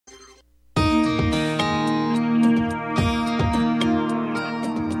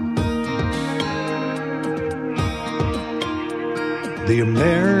The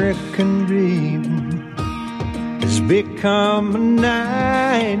American dream has become a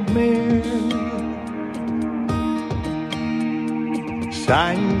nightmare.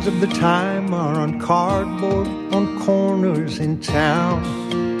 Signs of the time are on cardboard on corners in town.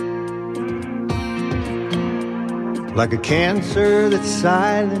 Like a cancer that's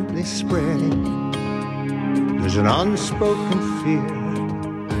silently spreading, there's an unspoken fear.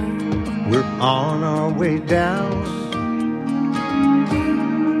 We're on our way down.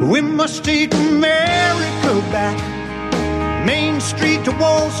 We must take America back, Main Street to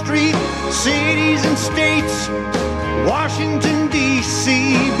Wall Street, cities and states, Washington,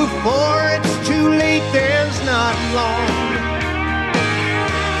 D.C. Before it's too late, there's not long.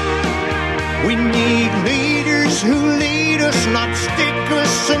 We need leaders who lead us, not stick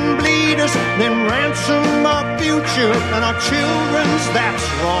us and bleed us, then ransom our future and our children's, that's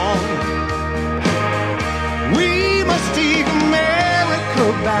wrong. We must take America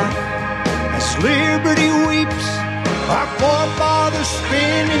back as liberty weeps, our forefathers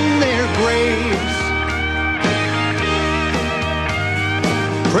spinning their graves.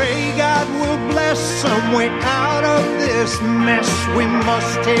 Pray God will bless some way out of this mess. We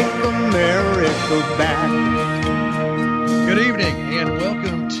must take America back. Good evening and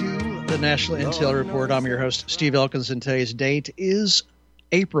welcome to the National Intel Report. I'm your host, Steve Elkins, and today's date is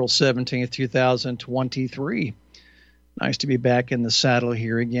April 17th, 2023. Nice to be back in the saddle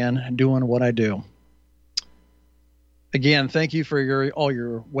here again, doing what I do. Again, thank you for all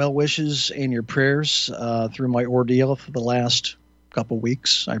your well wishes and your prayers through my ordeal for the last couple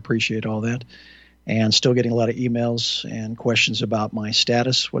weeks. I appreciate all that. And still getting a lot of emails and questions about my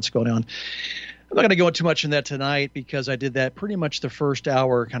status, what's going on. I'm not going to go into too much in that tonight because I did that pretty much the first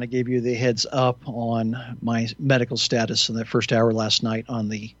hour, kind of gave you the heads up on my medical status in that first hour last night on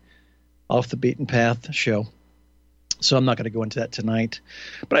the Off the Beaten Path show. So I'm not going to go into that tonight.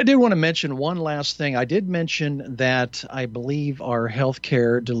 But I did want to mention one last thing. I did mention that I believe our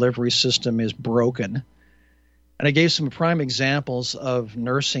healthcare delivery system is broken. And I gave some prime examples of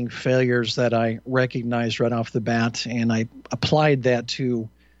nursing failures that I recognized right off the bat. And I applied that to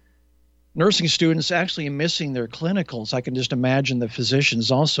nursing students actually missing their clinicals. I can just imagine the physicians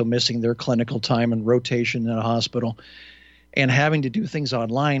also missing their clinical time and rotation in a hospital and having to do things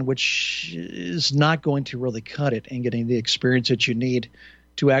online, which is not going to really cut it and getting the experience that you need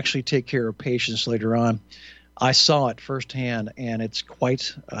to actually take care of patients later on. I saw it firsthand, and it's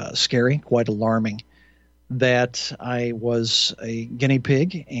quite scary, quite alarming that I was a guinea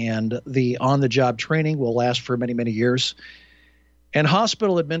pig, and the on-the-job training will last for many, many years. And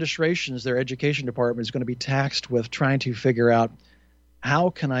hospital administrations, their education department, is going to be taxed with trying to figure out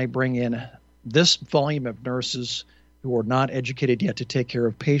how can I bring in this volume of nurses who are not educated yet to take care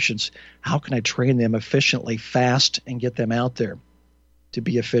of patients. How can I train them efficiently, fast, and get them out there to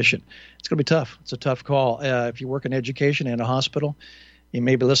be efficient? It's going to be tough. It's a tough call. If you work in education and a hospital, you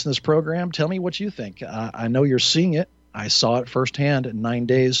may be listening to this program. Tell me what you think. I know you're seeing it. I saw it firsthand in 9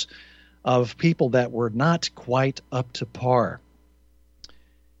 days of people that were not quite up to par.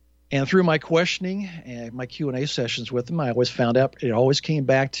 And through my questioning and my Q&A sessions with them, I always found out it always came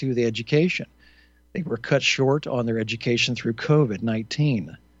back to the education. They were cut short on their education through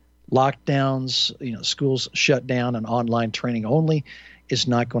COVID-19. Lockdowns, schools shut down, and online training only is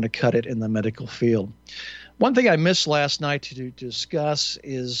not going to cut it in the medical field. One thing I missed last night to discuss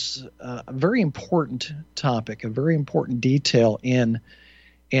is a very important topic, a very important detail in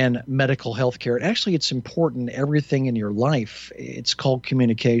medical health care. Actually, it's important in everything in your life. It's called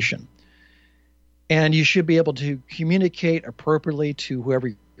communication. And you should be able to communicate appropriately to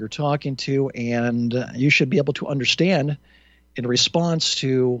whoever you're talking to, and you should be able to understand in response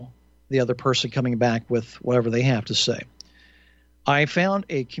to the other person coming back with whatever they have to say. I found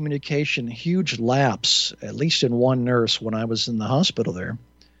a communication huge lapse, at least in one nurse when I was in the hospital there.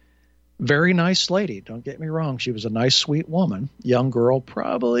 Very nice lady, don't get me wrong. She was a nice, sweet woman, young girl,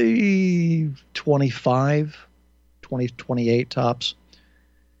 probably 25, 28 tops,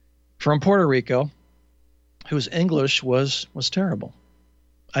 from Puerto Rico, whose English was terrible.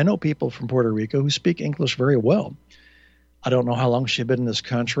 I know people from Puerto Rico who speak English very well. I don't know how long she'd been in this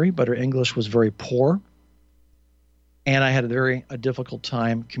country, but her English was very poor. And I had a difficult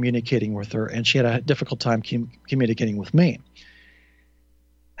time communicating with her, and she had a difficult time communicating with me.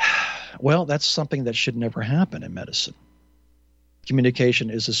 Well, that's something that should never happen in medicine. Communication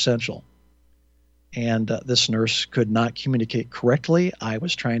is essential. And this nurse could not communicate correctly. I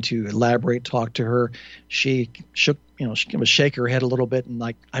was trying to elaborate, talk to her. She shook, she would shake her head a little bit and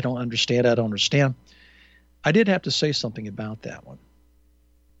like, I don't understand. I did have to say something about that one.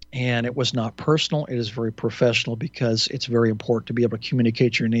 And it was not personal. It is very professional because it's very important to be able to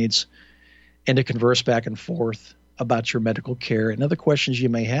communicate your needs and to converse back and forth about your medical care and other questions you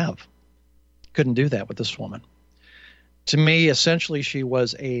may have. Couldn't do that with this woman. To me, essentially, she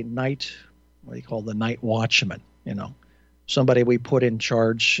was a night, what do you call the night watchman, somebody we put in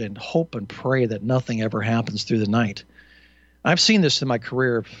charge and hope and pray that nothing ever happens through the night. I've seen this in my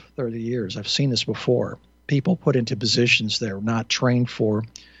career of 30 years. I've seen this before. People put into positions they're not trained for,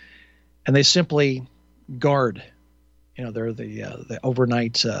 and they simply guard. They're the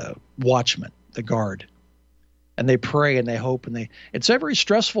overnight watchman, the guard. And they pray and they hope, and it's a very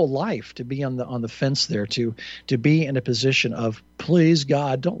stressful life to be on the fence there, to be in a position of, please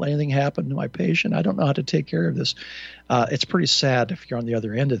God, don't let anything happen to my patient. I don't know how to take care of this. It's pretty sad if you're on the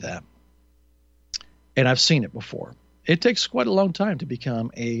other end of that. And I've seen it before. It takes quite a long time to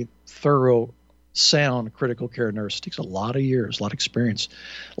become a thorough, sound critical care nurse. It takes a lot of years, a lot of experience,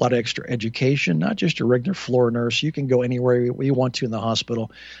 a lot of extra education, not just a regular floor nurse. You can go anywhere you want to in the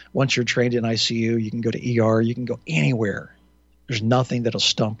hospital. Once you're trained in ICU, you can go to ER, you can go anywhere. There's nothing that'll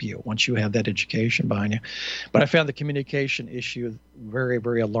stump you once you have that education behind you. But I found the communication issue very,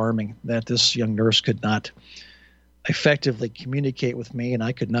 very alarming, that this young nurse could not effectively communicate with me, and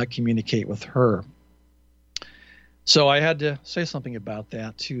I could not communicate with her. So I had to say something about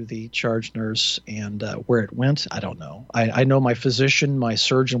that to the charge nurse, and where it went, I don't know. I know my physician, my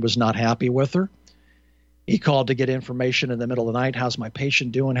surgeon, was not happy with her. He called to get information in the middle of the night. How's my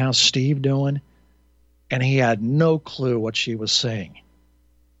patient doing? How's Steve doing? And he had no clue what she was saying.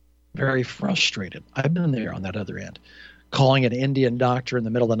 Very frustrated. I've been there on that other end, calling an Indian doctor in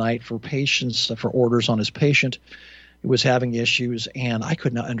the middle of the night for orders on his patient who was having issues, and I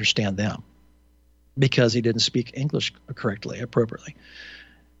could not understand them, because he didn't speak English correctly, appropriately.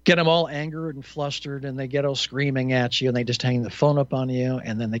 Get them all angered and flustered, and they get all screaming at you, and they just hang the phone up on you,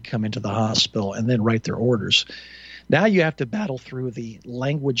 and then they come into the hospital and then write their orders. Now you have to battle through the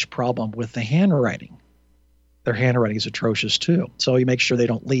language problem with the handwriting. Their handwriting is atrocious too. So you make sure they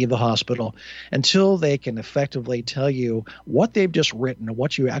don't leave the hospital until they can effectively tell you what they've just written and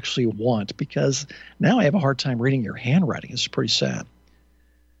what you actually want, because now I have a hard time reading your handwriting. It's pretty sad.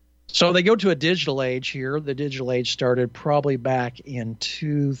 So they go to a digital age here. The digital age started probably back in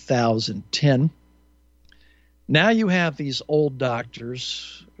 2010. Now you have these old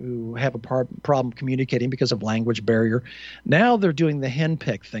doctors who have a problem communicating because of language barrier. Now they're doing the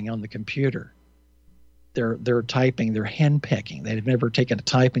henpeck thing on the computer. They're typing, they're henpecking. They've never taken a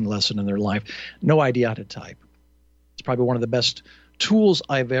typing lesson in their life. No idea how to type. It's probably one of the best tools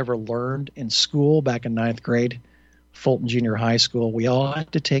I've ever learned in school back in 9th grade. Fulton Junior High School, we all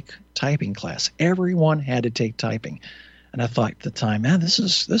had to take typing class. Everyone had to take typing. And I thought at the time, man,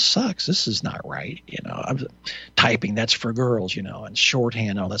 this sucks. This is not right. Typing, that's for girls, and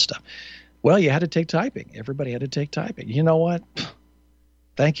shorthand, all that stuff. Well, you had to take typing. Everybody had to take typing. You know what?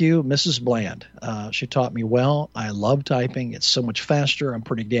 Thank you, Mrs. Bland. She taught me well. I love typing. It's so much faster. I'm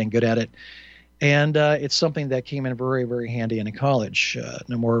pretty dang good at it. And it's something that came in very, very handy in college.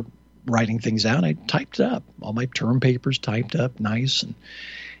 No more writing things out. I typed up all my term papers, typed up nice, and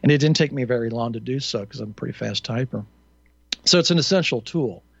it didn't take me very long to do so because I'm a pretty fast typer. So it's an essential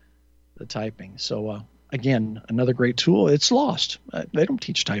tool, the typing. So again, another great tool. It's lost. They don't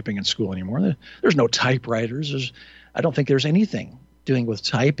teach typing in school anymore. There's no typewriters. I don't think there's anything doing with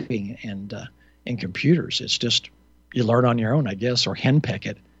typing and in computers. It's just you learn on your own, I guess, or henpeck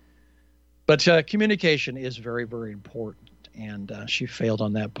it. But communication is very, very important. And she failed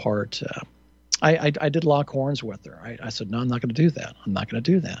on that part. I did lock horns with her. I said, no, I'm not going to do that. I'm not going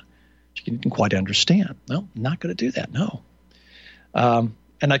to do that. She didn't quite understand. No, I'm not going to do that. No.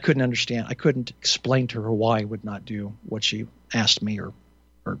 And I couldn't understand. I couldn't explain to her why I would not do what she asked me or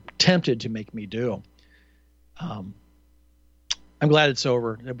tempted to make me do. I'm glad it's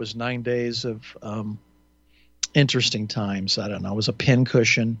over. It was 9 days of interesting times. I don't know. It was a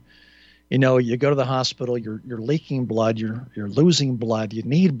pincushion. You go to the hospital, you're leaking blood, you're losing blood, you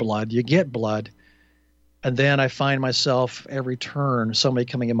need blood, you get blood. And then I find myself every turn, somebody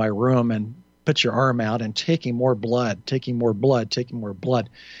coming in my room and put your arm out and taking more blood, taking more blood, taking more blood.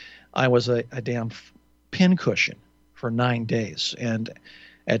 I was a damn pincushion for 9 days. And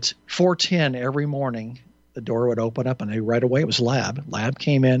at 4:10 every morning, the door would open up, and right away it was Lab. Lab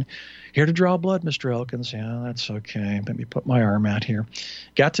came in. Here to draw blood, Mr. Elkins. Yeah, that's okay. Let me put my arm out here.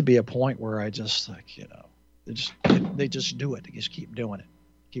 Got to be a point where I just they just do it. They just keep doing it,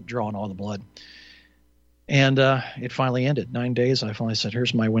 keep drawing all the blood. And it finally ended. 9 days. I finally said,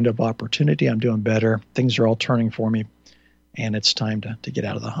 here's my window of opportunity. I'm doing better. Things are all turning for me. And it's time to get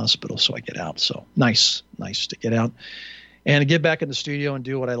out of the hospital. So I get out. So nice to get out. and get back in the studio and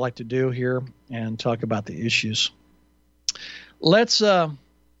do what I like to do here and talk about the issues. Let's talk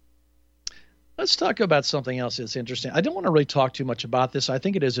about something else that's interesting. I don't want to really talk too much about this. I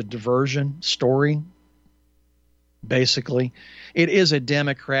think it is a diversion story. Basically, it is a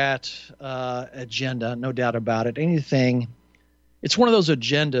Democrat agenda, no doubt about it. It's one of those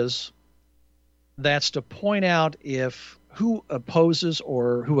agendas that's to point out if who opposes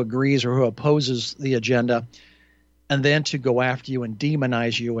or who agrees or who opposes the agenda, and then to go after you and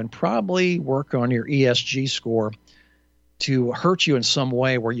demonize you and probably work on your ESG score to hurt you in some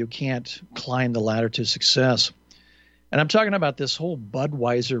way where you can't climb the ladder to success. And I'm talking about this whole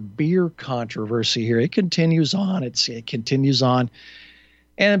Budweiser beer controversy here. It continues on. It continues on.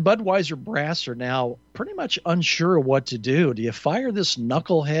 And Budweiser brass are now pretty much unsure what to do. Do you fire this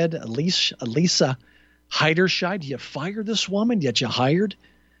knucklehead, Elisa Heiderscheid? Do you fire this woman that you hired?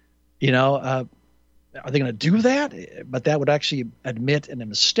 Are they going to do that? But that would actually admit in a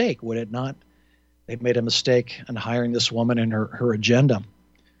mistake, would it not? They made a mistake in hiring this woman and her agenda.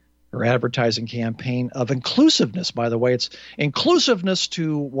 Her advertising campaign of inclusiveness, by the way, it's inclusiveness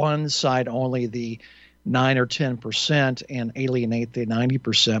to one side only, the 9 or 10%, and alienate the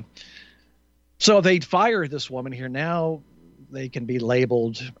 90%. So they fire this woman here. Now they can be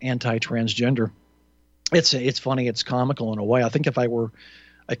labeled anti-transgender. It's funny. It's comical in a way. I think if I were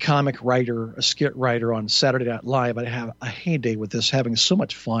a comic writer, a skit writer on Saturday Night Live, I'd have a heyday with this, having so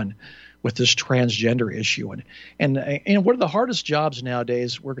much fun with this transgender issue. And one of the hardest jobs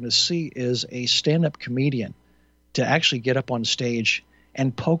nowadays we're going to see is a stand-up comedian to actually get up on stage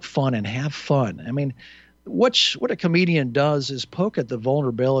and poke fun and have fun. I mean, what a comedian does is poke at the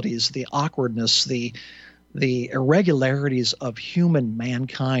vulnerabilities, the awkwardness, the irregularities of human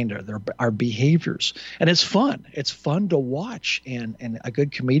mankind, or our behaviors. And it's fun. It's fun to watch, and a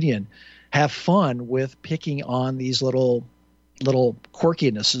good comedian have fun with picking on these little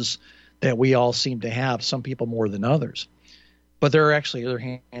quirkinesses that we all seem to have, some people more than others. But there are actually other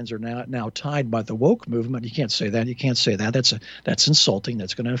hands are now tied by the woke movement. You can't say that. You can't say that. That's insulting.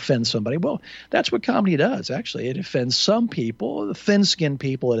 That's going to offend somebody. Well, that's what comedy does, actually. It offends some people, the thin-skinned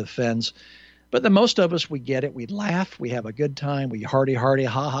people it offends. But the most of us, we get it. We laugh. We have a good time. We hardy,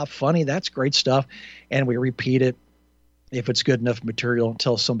 ha-ha, funny. That's great stuff. And we repeat it if it's good enough material and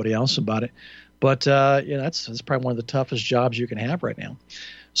tell somebody else about it. But that's probably one of the toughest jobs you can have right now.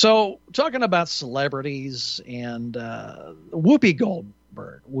 So talking about celebrities and Whoopi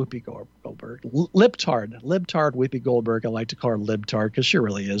Goldberg, libtard Whoopi Goldberg. I like to call her libtard because she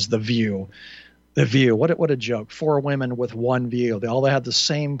really is the View. The View. What a joke. 4 women with one view. They all have the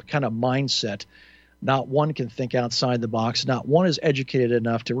same kind of mindset. Not one can think outside the box. Not one is educated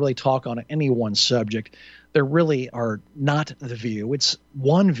enough to really talk on any one subject. There really are not the View. It's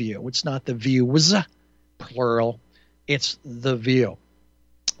one view. It's not the views, plural. It's the View.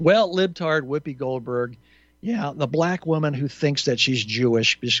 Well, libtard Whoopi Goldberg, yeah, the black woman who thinks that she's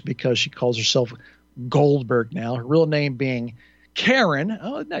Jewish because she calls herself Goldberg now, her real name being Karen.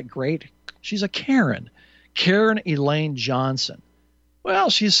 Oh, isn't that great? She's a Karen Elaine Johnson.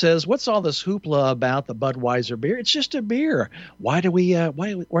 Well, she says, what's all this hoopla about the Budweiser beer? It's just a beer. Why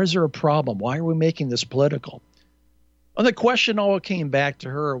is there a problem? Why are we making this political? Well, the question all came back to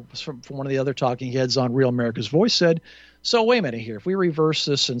her from one of the other talking heads on Real America's Voice said, so wait a minute here. If we reverse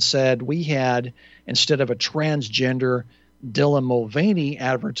this and said we had, instead of a transgender Dylan Mulvaney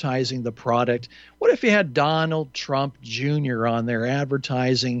advertising the product, what if you had Donald Trump Jr. on there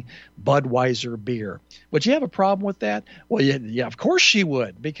advertising Budweiser beer? Would you have a problem with that? Well, yeah, of course she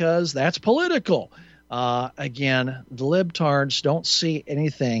would, because that's political. Again, the libtards don't see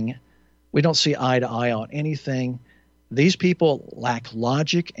anything. We don't see eye to eye on anything. These people lack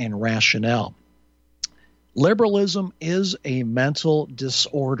logic and rationale. Liberalism is a mental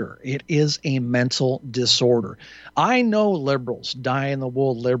disorder. It is a mental disorder. I know liberals,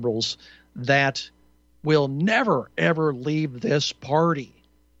 die-in-the-wool liberals, that will never, ever leave this party.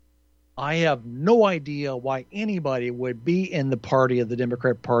 I have no idea why anybody would be in the party of the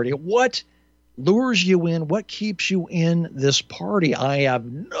Democrat Party. What lures you in? What keeps you in this party? I have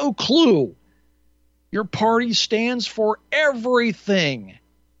no clue. Your party stands for everything.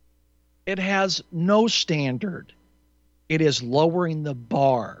 It has no standard. It is lowering the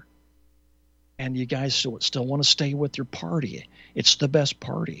bar. And you guys still want to stay with your party. It's the best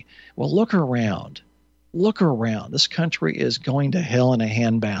party. Well, look around. Look around. This country is going to hell in a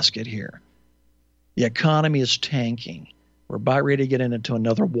handbasket here. The economy is tanking. We're about ready to get into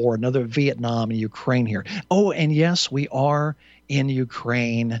another war, another Vietnam and Ukraine here. Oh, and yes, we are in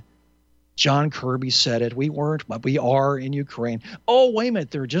Ukraine. John Kirby said it. We weren't, but we are in Ukraine. Oh, wait a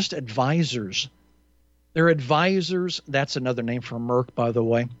minute. They're just advisors. They're advisors. That's another name for merc, by the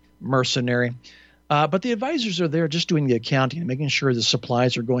way, mercenary. But the advisors are there just doing the accounting, making sure the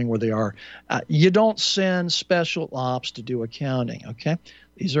supplies are going where they are. You don't send special ops to do accounting, okay?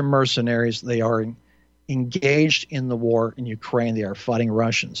 These are mercenaries. They are engaged in the war in Ukraine. They are fighting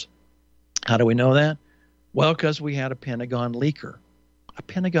Russians. How do we know that? Well, because we had a Pentagon leaker, a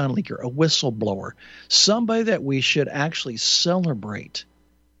whistleblower, somebody that we should actually celebrate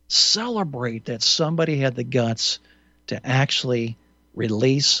that somebody had the guts to actually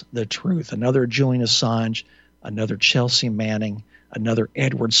release the truth. Another Julian Assange, another Chelsea Manning, another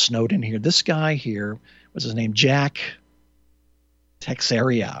Edward Snowden here. This guy here, what's his name? Jack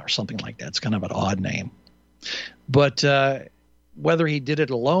Teixeira or something like that. It's kind of an odd name. But whether he did it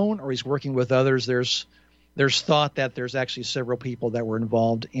alone or he's working with others, there's thought that there's actually several people that were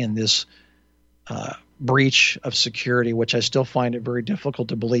involved in this breach of security, which I still find it very difficult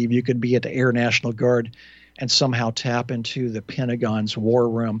to believe. You could be at the Air National Guard and somehow tap into the Pentagon's war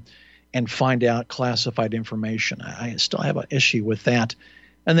room and find out classified information. I still have an issue with that.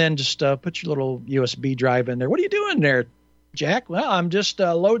 And then just put your little USB drive in there. What are you doing there, Jack? Well, I'm just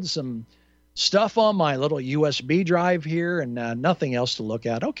loading some stuff on my little USB drive here and nothing else to look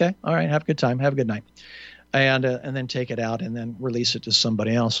at. Okay, all right, have a good time. Have a good night. And then take it out and then release it to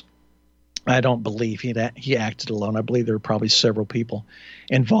somebody else. I don't believe he acted alone. I believe there were probably several people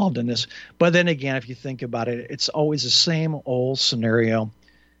involved in this. But then again, if you think about it, it's always the same old scenario.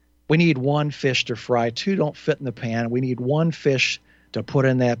 We need one fish to fry. Two don't fit in the pan. We need one fish to put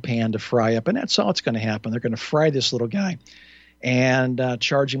in that pan to fry up. And that's all it's going to happen. They're going to fry this little guy and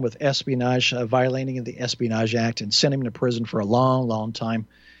charge him with espionage, violating the Espionage Act, and send him to prison for a long, long time.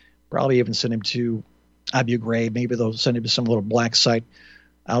 Probably even send him to Abu Ghraib. Maybe they'll send him to some little black site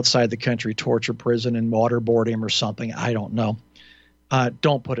outside the country, torture prison, and waterboard him or something. I don't know.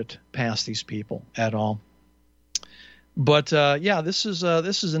 Don't put it past these people at all. But this is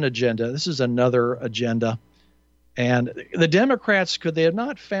an agenda. This is another agenda. And the Democrats, could they have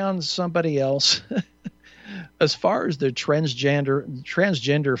not found somebody else? As far as the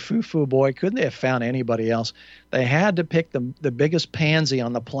transgender foo-foo boy, couldn't they have found anybody else? They had to pick the biggest pansy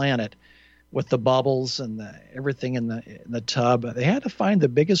on the planet with the bubbles and everything in the tub. They had to find the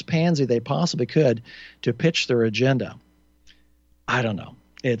biggest pansy they possibly could to pitch their agenda. I don't know.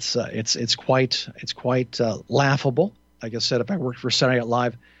 It's quite laughable. Like I said, if I worked for Saturday Night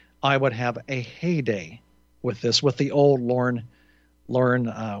Live, I would have a heyday with this. With the old Lauren,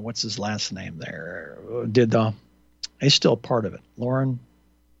 what's his last name there? He's still part of it. Lauren,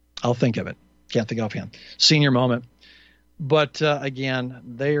 I'll think of it. Can't think of him. Senior moment. But again,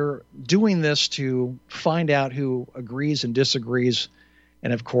 they're doing this to find out who agrees and disagrees,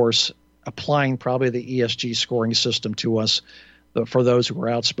 and of course, applying probably the ESG scoring system to us for those who are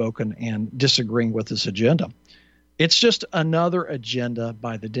outspoken and disagreeing with this agenda. It's just another agenda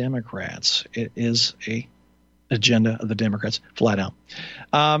by the Democrats. It is a agenda of the Democrats, flat out.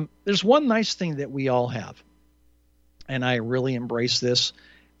 There's one nice thing that we all have, and I really embrace this.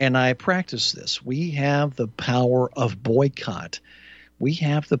 And I practice this. We have the power of boycott. We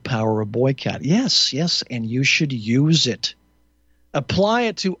have the power of boycott. Yes, and you should use it. Apply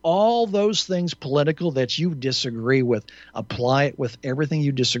it to all those things political that you disagree with. Apply it with everything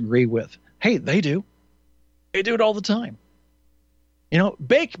you disagree with. Hey, they do. They do it all the time.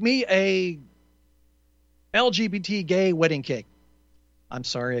 Bake me a LGBT gay wedding cake. I'm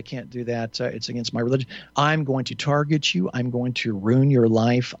sorry, I can't do that. It's against my religion. I'm going to target you. I'm going to ruin your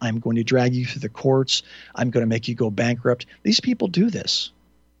life. I'm going to drag you through the courts. I'm going to make you go bankrupt. These people do this.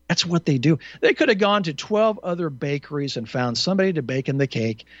 That's what they do. They could have gone to 12 other bakeries and found somebody to bake them the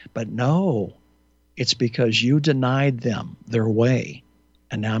cake, but no, it's because you denied them their way,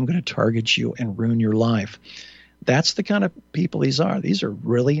 and now I'm going to target you and ruin your life. That's the kind of people these are. These are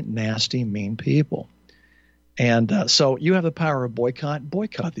really nasty, mean people. And so you have the power of boycott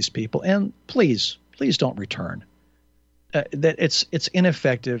these people, and please don't return. That it's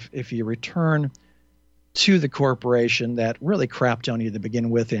ineffective if you return to the corporation that really crapped on you to begin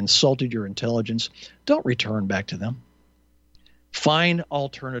with, insulted your intelligence. Don't return back to them. Find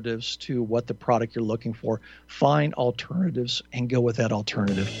alternatives to what the product you're looking for. Find alternatives and go with that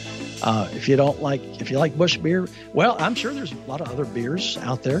alternative. If you like Busch beer, well, I'm sure there's a lot of other beers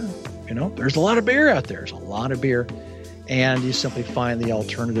out there. There's a lot of beer out there. There's a lot of beer, and you simply find the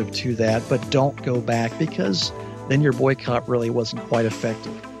alternative to that. But don't go back, because then your boycott really wasn't quite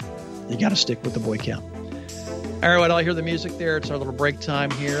effective. You got to stick with the boycott. All right, I'll hear the music there. It's our little break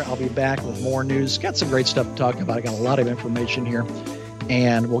time here. I'll be back with more news. Got some great stuff to talk about. I got a lot of information here,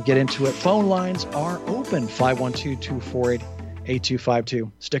 and we'll get into it. Phone lines are open, 512-248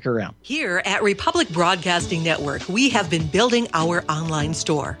 8252. Stick around. Here at Republic Broadcasting Network, we have been building our online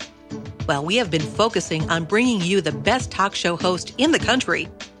store. Well, we have been focusing on bringing you the best talk show host in the country.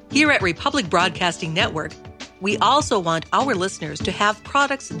 Here at Republic Broadcasting Network, we also want our listeners to have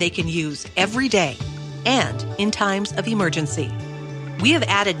products they can use every day and in times of emergency. We have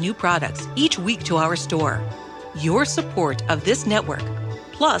added new products each week to our store. Your support of this network,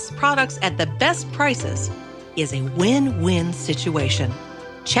 plus products at the best prices, is a win-win situation.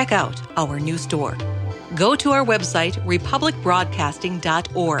 Check out our new store. Go to our website,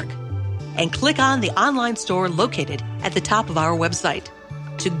 republicbroadcasting.org, and click on the online store located at the top of our website.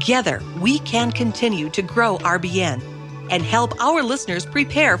 Together, we can continue to grow RBN and help our listeners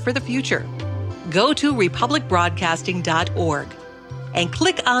prepare for the future. Go to republicbroadcasting.org and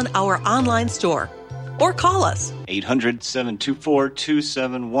click on our online store or call us.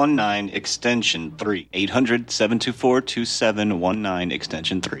 800-724-2719, extension 3. 800-724-2719,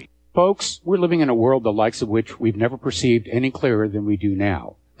 extension 3. Folks, we're living in a world the likes of which we've never perceived any clearer than we do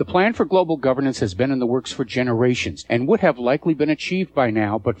now. The plan for global governance has been in the works for generations and would have likely been achieved by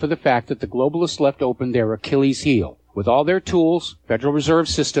now but for the fact that the globalists left open their Achilles heel. With all their tools, Federal Reserve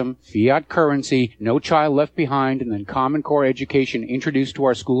System, fiat currency, no child left behind, and then Common Core education introduced to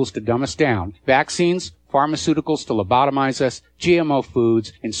our schools to dumb us down, vaccines, pharmaceuticals to lobotomize us, GMO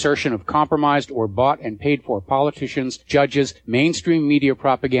foods, insertion of compromised or bought and paid for politicians, judges, mainstream media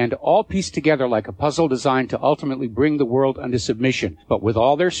propaganda, all pieced together like a puzzle designed to ultimately bring the world under submission. But with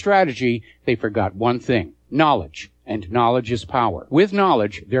all their strategy, they forgot one thing: knowledge. And knowledge is power. With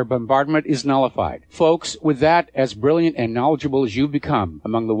knowledge, their bombardment is nullified. Folks, with that, as brilliant and knowledgeable as you've become,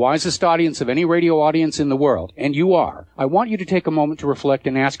 among the wisest audience of any radio audience in the world, and you are, I want you to take a moment to reflect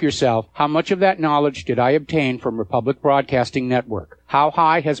and ask yourself, how much of that knowledge did I obtain from Republic Broadcasting Network? How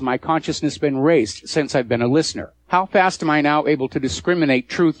high has my consciousness been raised since I've been a listener? How fast am I now able to discriminate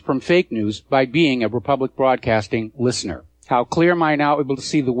truth from fake news by being a Republic Broadcasting listener? How clear am I now able to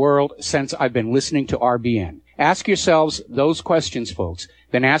see the world since I've been listening to RBN? Ask yourselves those questions, folks.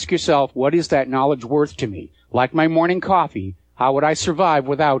 Then ask yourself, what is that knowledge worth to me? Like my morning coffee, how would I survive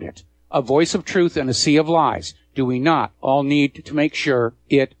without it? A voice of truth in a sea of lies. Do we not all need to make sure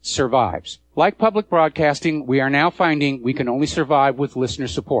it survives? Like public broadcasting, we are now finding we can only survive with listener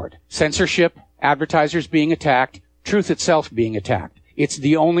support. Censorship, advertisers being attacked, truth itself being attacked. It's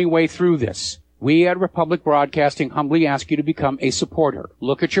the only way through this. We at Republic Broadcasting humbly ask you to become a supporter.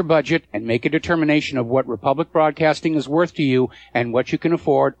 Look at your budget and make a determination of what Republic Broadcasting is worth to you and what you can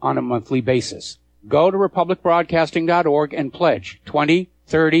afford on a monthly basis. Go to republicbroadcasting.org and pledge $20,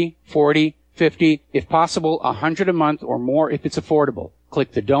 $30, $40, $50, if possible, $100 a month or more if it's affordable.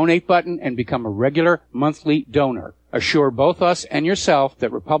 Click the donate button and become a regular monthly donor. Assure both us and yourself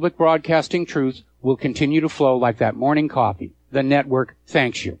that Republic Broadcasting truth will continue to flow like that morning coffee. The network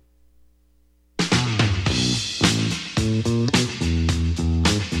thanks you.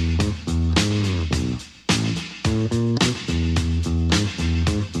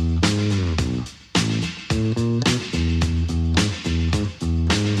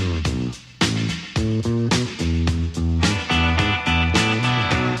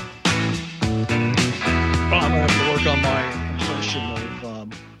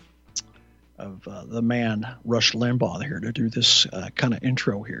 The man Rush Limbaugh here to do this kind of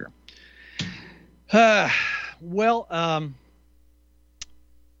intro here. A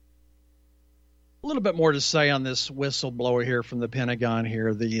little bit more to say on this whistleblower here from the Pentagon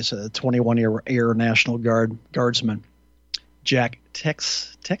here, the 21-year Air National Guardsman Jack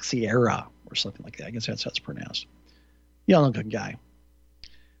Teixeira or something like that. I guess that's how it's pronounced. Young guy.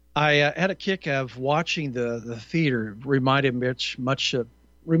 I had a kick of watching the theater. Reminded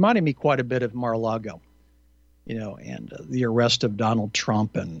me quite a bit of Mar-a-Lago, and the arrest of Donald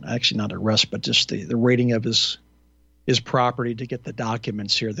Trump, and actually not arrest, but just the raiding of his property to get the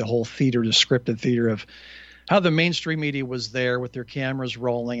documents here. The whole theater, the scripted theater of how the mainstream media was there with their cameras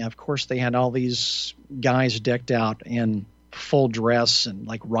rolling. Of course, they had all these guys decked out in full dress and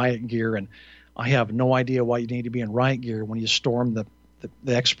like riot gear, and I have no idea why you need to be in riot gear when you storm the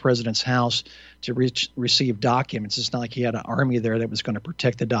ex-president's house to receive documents. It's not like he had an army there that was going to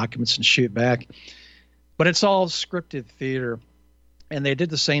protect the documents and shoot back. But it's all scripted theater. And they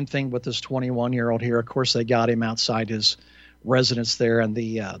did the same thing with this 21-year-old here. Of course, they got him outside his residence there. And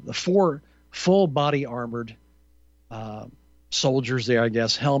the 4 full-body armored soldiers there, I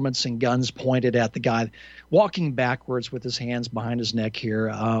guess, helmets and guns pointed at the guy, walking backwards with his hands behind his neck here.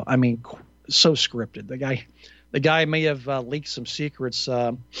 So scripted. The guy may have leaked some secrets.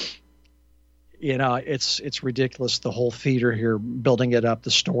 It's ridiculous, the whole theater here, building it up,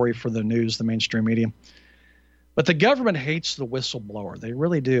 the story for the news, the mainstream media. But the government hates the whistleblower. They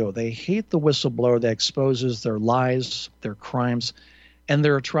really do. They hate the whistleblower that exposes their lies, their crimes, and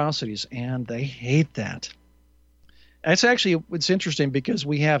their atrocities, and they hate that. It's interesting because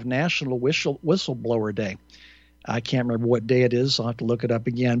we have National Whistleblower Day. I can't remember what day it is. I'll have to look it up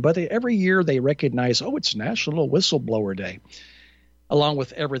again. But every year they recognize, it's National Whistleblower Day. Along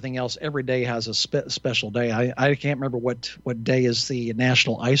with everything else, every day has a special day. I can't remember what day is the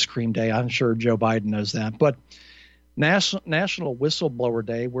National Ice Cream Day. I'm sure Joe Biden knows that. But National Whistleblower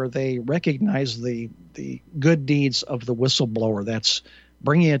Day, where they recognize the good deeds of the whistleblower that's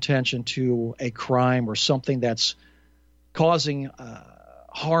bringing attention to a crime or something that's causing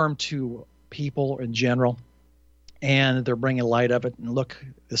harm to people in general. And they're bringing light of it. And look,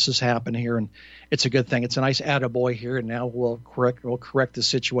 this has happened here, and it's a good thing. It's a nice attaboy here, and now we'll correct the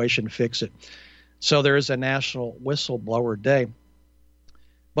situation, fix it. So there is a National Whistleblower Day.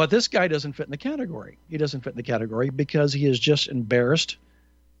 But this guy doesn't fit in the category. He doesn't fit in the category because he has just embarrassed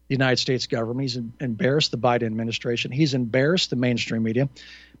the United States government. He's embarrassed the Biden administration. He's embarrassed the mainstream media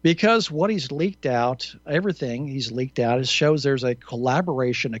because what he's leaked out, everything he's leaked out, shows there's a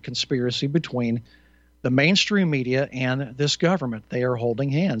collaboration, a conspiracy between the mainstream media and this government. They are holding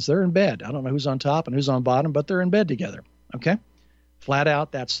hands. They're in bed. I don't know who's on top and who's on bottom, but they're in bed together. Okay? Flat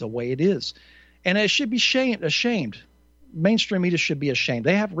out, that's the way it is. And it should be ashamed. Mainstream media should be ashamed.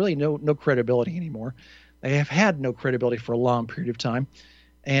 They have really no credibility anymore. They have had no credibility for a long period of time.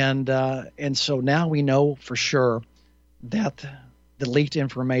 And so now we know for sure that the leaked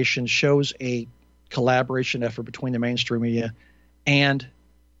information shows a collaboration effort between the mainstream media and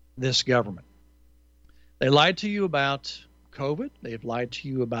this government. They lied to you about COVID. They've lied to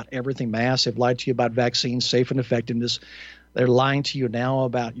you about everything, masks. They've lied to you about vaccines, safe and effectiveness. They're lying to you now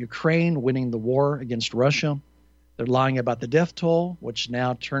about Ukraine winning the war against Russia. They're lying about the death toll, which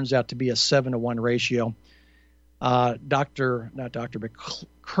now turns out to be a 7-to-1 ratio.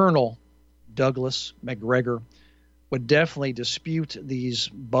 Colonel Douglas McGregor would definitely dispute these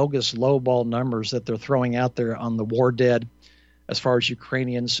bogus lowball numbers that they're throwing out there on the war dead as far as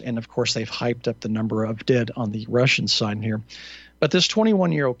Ukrainians, and of course they've hyped up the number of dead on the Russian side here. But this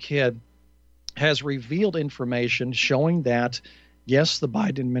 21-year-old kid has revealed information showing that, yes, the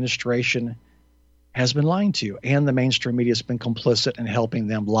Biden administration has been lying to you, and the mainstream media has been complicit in helping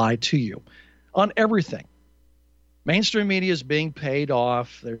them lie to you on everything. Mainstream media is being paid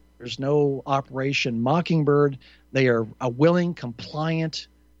off. There's no Operation Mockingbird. They are a willing, compliant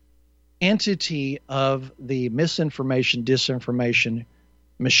entity of the misinformation, disinformation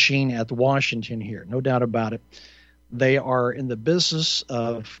machine at Washington here. No doubt about it. They are in the business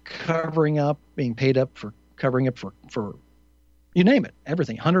of covering up, being paid up for covering up for you name it,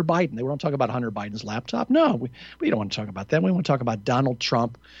 everything. Hunter Biden. They want to talk about Hunter Biden's laptop. No, we don't want to talk about that. We want to talk about Donald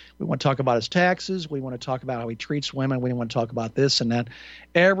Trump. We want to talk about his taxes. We want to talk about how he treats women. We want to talk about this and that.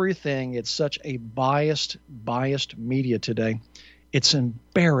 Everything. It's such a biased media today. It's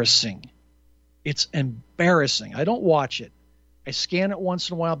embarrassing. It's embarrassing. I don't watch it. I scan it once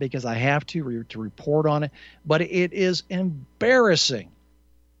in a while because I have to report on it. But it is embarrassing.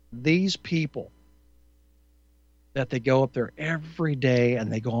 These people that they go up there every day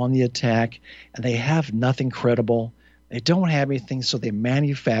and they go on the attack and they have nothing credible. They don't have anything, so they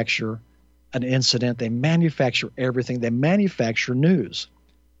manufacture an incident. They manufacture everything. They manufacture news.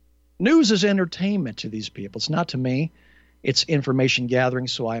 News is entertainment to these people. It's not to me. It's information gathering,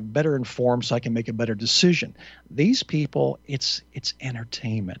 so I'm better informed so I can make a better decision. These people, it's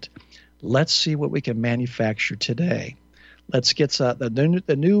entertainment. Let's see what we can manufacture today. Let's get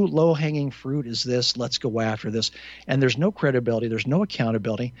the new low-hanging fruit is this. Let's go after this. And there's no credibility. There's no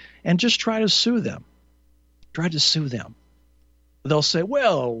accountability. And just try to sue them. Try to sue them. They'll say,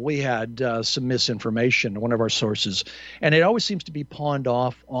 well, we had some misinformation in one of our sources. And it always seems to be pawned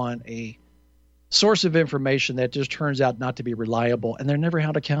off on a source of information that just turns out not to be reliable, and they're never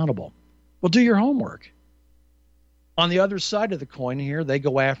held accountable. Well, do your homework. On the other side of the coin here, they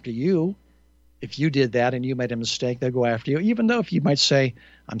go after you. If you did that and you made a mistake, they'll go after you, even though if you might say,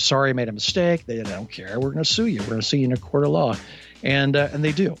 I'm sorry I made a mistake, they don't care. We're going to sue you. We're going to sue you in a court of law. And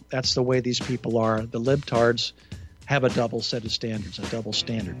they do. That's the way these people are. The libtards have a double set of standards, a double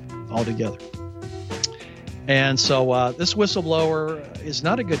standard altogether. And so this whistleblower is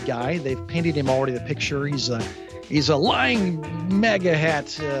not a good guy. They've painted him already the picture. He's a lying mega hat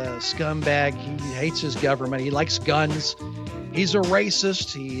scumbag. He hates his government. He likes guns. He's a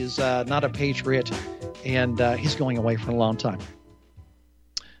racist. He's not a patriot. And he's going away for a long time.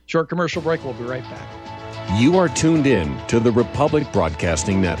 Short commercial break. We'll be right back. You are tuned in to the Republic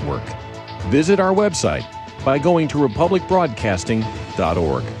Broadcasting Network. Visit our website by going to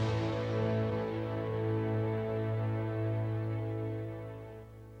republicbroadcasting.org.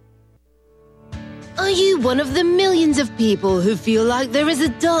 Are you one of the millions of people who feel like there is a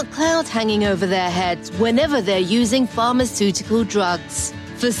dark cloud hanging over their heads whenever they're using pharmaceutical drugs?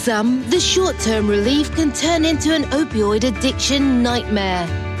 For some, the short-term relief can turn into an opioid addiction nightmare.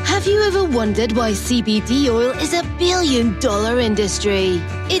 Have you ever wondered why CBD oil is a billion-dollar industry?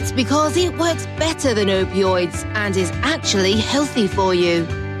 It's because it works better than opioids and is actually healthy for you.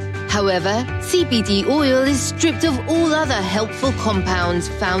 However, CBD oil is stripped of all other helpful compounds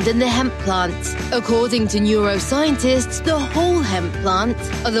found in the hemp plant. According to neuroscientists, the whole hemp plant,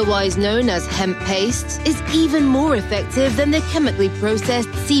 otherwise known as hemp paste, is even more effective than the chemically processed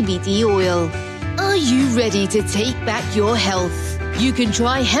CBD oil. Are you ready to take back your health? You can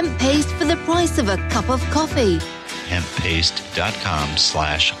try hemp paste for the price of a cup of coffee.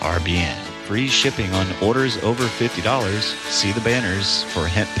 Hemppaste.com/RBN. Free shipping on orders over $50. See the banners for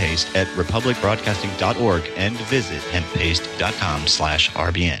hemp paste at republicbroadcasting.org and visit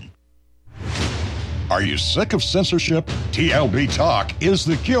hemppaste.com/RBN. Are you sick of censorship? TLB Talk is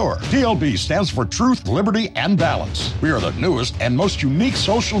the cure. TLB stands for Truth, Liberty, and Balance. We are the newest and most unique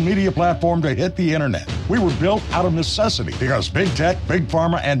social media platform to hit the internet. We were built out of necessity because Big Tech, Big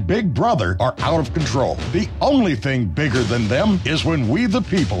Pharma, and Big Brother are out of control. The only thing bigger than them is when we, the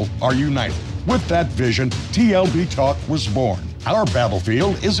people, are united. With that vision, TLB Talk was born. Our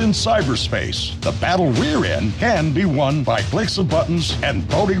battlefield is in cyberspace. The battle we're in can be won by clicks of buttons and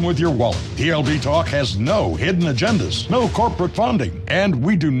voting with your wallet. TLB Talk has no hidden agendas, no corporate funding, and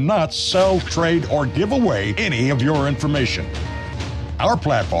we do not sell, trade, or give away any of your information. Our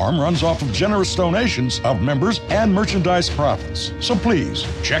platform runs off of generous donations of members and merchandise profits. So please,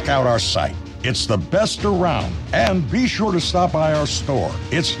 check out our site. It's the best around. And be sure to stop by our store.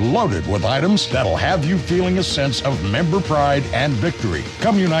 It's loaded with items that'll have you feeling a sense of member pride and victory.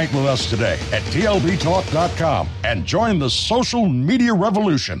 Come unite with us today at tlbtalk.com and join the social media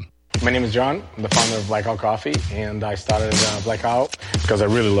revolution. My name is John. I'm the founder of Blackout Coffee, and I started Blackout because I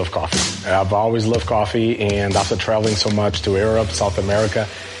really love coffee. I've always loved coffee, and after traveling so much to Europe, South America,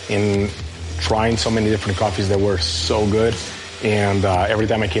 and trying so many different coffees that were so good, and every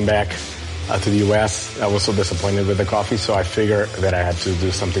time I came back to the U.S., I was so disappointed with the coffee, so I figured that I had to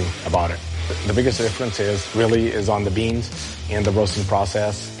do something about it. The biggest difference is on the beans and the roasting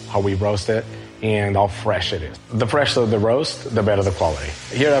process, how we roast it, and how fresh it is. The fresher the roast, the better the quality.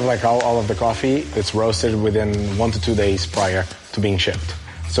 Here I have like all of the coffee. It's roasted within 1 to 2 days prior to being shipped.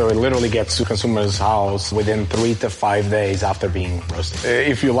 So it literally gets to consumers' house within 3 to 5 days after being roasted.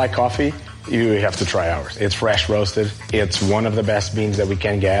 If you like coffee, you have to try ours. It's fresh roasted. It's one of the best beans that we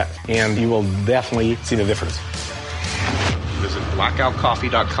can get, and you will definitely see the difference. Visit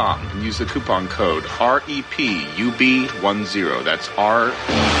blackoutcoffee.com and use the coupon code REPUB10. That's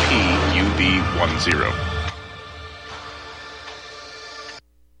REPUB10.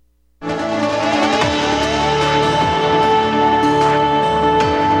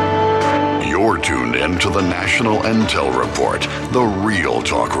 You're tuned in to the National Intel Report, the real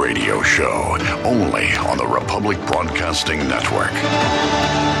talk radio show, only on the Republic Broadcasting Network.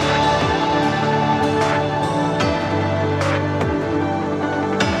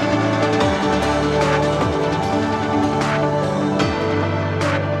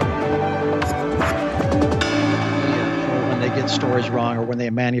 When they get stories wrong or when they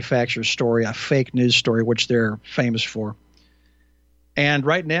manufacture a fake news story, which they're famous for. And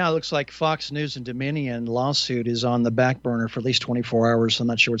right now, it looks like Fox News and Dominion lawsuit is on the back burner for at least 24 hours. I'm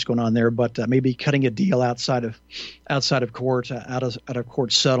not sure what's going on there, but maybe cutting a deal outside of court, out of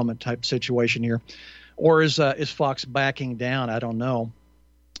court settlement type situation here, or is Fox backing down? I don't know.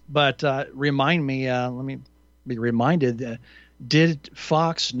 But remind me, let me be reminded. Did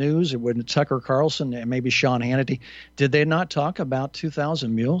Fox News, when Tucker Carlson and maybe Sean Hannity, did they not talk about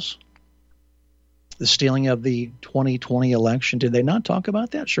 2,000 Mules? The stealing of the 2020 election. Did they not talk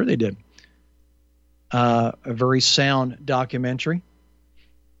about that? Sure they did. A very sound documentary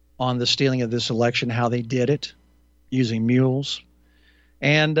on the stealing of this election, how they did it, using mules.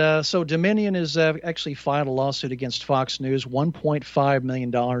 And so Dominion has actually filed a lawsuit against Fox News. $1.5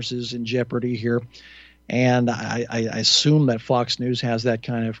 million is in jeopardy here. And I assume that Fox News has that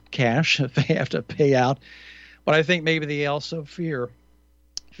kind of cash that they have to pay out. But I think maybe they also fear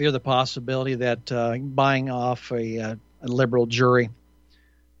the possibility that buying off a liberal jury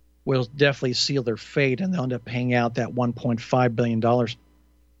will definitely seal their fate, and they'll end up paying out that $1.5 billion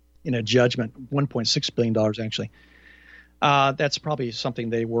in a judgment, $1.6 billion actually. That's probably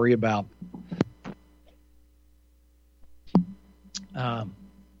something they worry about.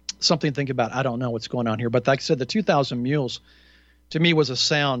 Something to think about. I don't know what's going on here, but like I said, the 2,000 Mules to me was a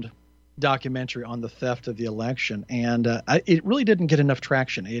sound documentary on the theft of the election, and it really didn't get enough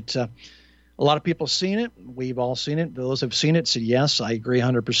traction. A A lot of people have seen it. We've all seen it. Those who have seen it said, yes, I agree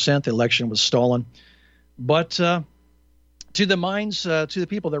 100%. The election was stolen. But to the minds, to the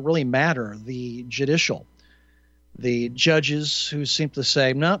people that really matter, the judicial, the judges who seem to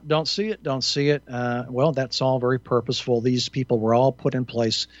say, no, don't see it, don't see it. Well, that's all very purposeful. These people were all put in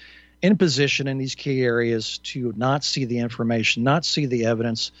place, in position in these key areas to not see the information, not see the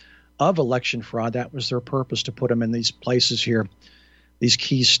evidence of election fraud. That was their purpose, to put them in these places here, these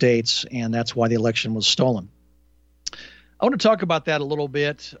key states, and that's why the election was stolen. I want to talk about that a little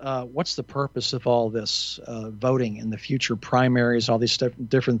bit. What's the purpose of all this voting in the future primaries, all these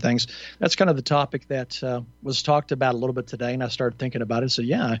different things? That's kind of the topic that was talked about a little bit today, and I started thinking about it. So,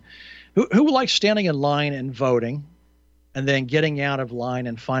 yeah, who likes standing in line and voting and then getting out of line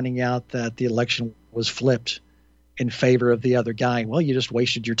and finding out that the election was flipped in favor of the other guy? Well, you just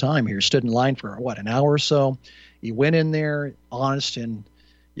wasted your time here. Stood in line for, an hour or so. You went in there honest, and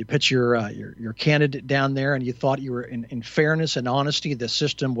you put your candidate down there, and you thought you were in fairness and honesty, the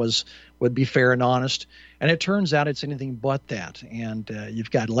system would be fair and honest. And it turns out it's anything but that. And you've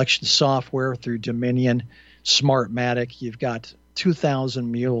got election software through Dominion, Smartmatic. You've got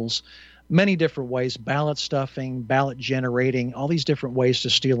 2,000 mules, many different ways, ballot stuffing, ballot generating, all these different ways to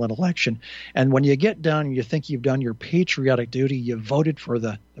steal an election. And when you get done and you think you've done your patriotic duty, you voted for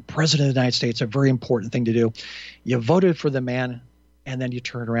the President of the United States, a very important thing to do. You voted for the man, and then you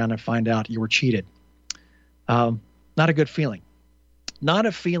turn around and find out you were cheated. Not a good feeling. Not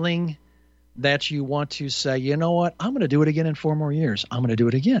a feeling that you want to say, you know what, I'm going to do it again in 4 more years. I'm going to do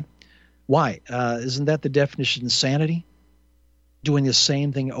it again. Why? Isn't that the definition of insanity? Doing the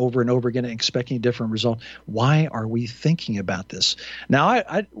same thing over and over again and expecting a different result. Why are we thinking about this? Now,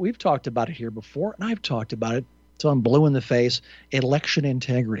 we've talked about it here before, and I've talked about it till I'm blue in the face. Election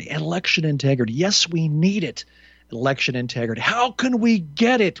integrity. Election integrity. Yes, we need it. Election integrity. How can we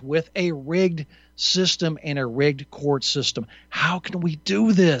get it with a rigged system and a rigged court system? How can we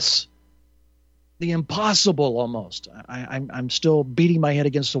do this? The impossible almost. I'm still beating my head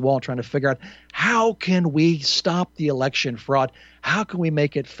against the wall trying to figure out, how can we stop the election fraud? How can we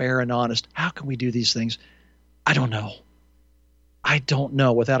make it fair and honest? How can we do these things? I don't know. I don't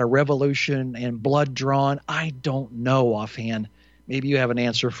know. Without a revolution and blood drawn, I don't know offhand. Maybe you have an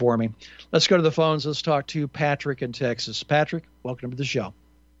answer for me. Let's go to the phones. Let's talk to Patrick in Texas. Patrick, welcome to the show.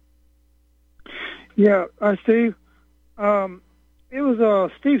 Yeah, Steve. It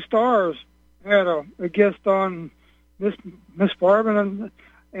was Steve Stars had a guest on Miss Farman,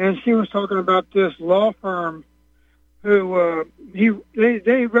 and she was talking about this law firm who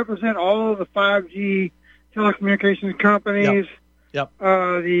they represent all of the 5G telecommunications companies. Yep.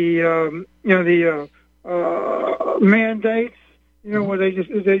 The mandates. Where they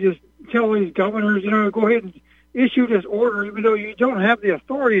just tell these governors, go ahead and issue this order, even though you don't have the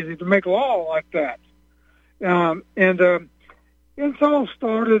authority to make law like that. It's all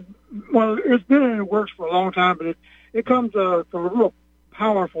started. Well, it's been in the works for a long time, but it comes to a real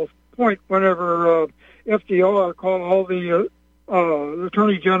powerful point whenever FDR called all the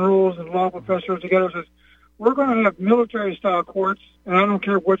attorney generals and law professors together and says, we're going to have military-style courts, and I don't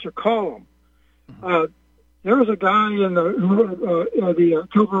care what you call them. There was a guy in the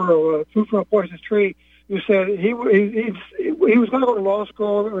October Food for a Poisonous Tree who said he was going to go to law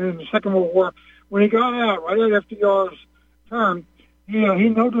school in the Second World War. When he got out, right at FDR's term, he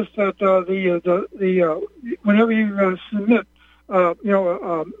noticed that whenever you submit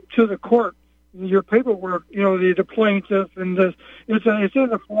to the court your paperwork, the plaintiff, and it's in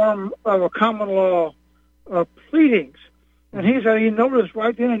the form of a common law pleadings. And he said he noticed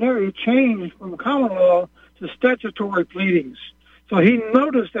right then and there he changed from common law to statutory pleadings. So he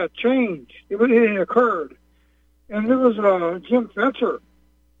noticed that change. It occurred. And there was Jim Fetzer.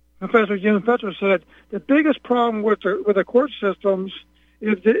 Professor Jim Fetzer said the biggest problem with the court systems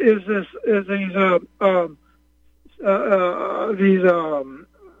is the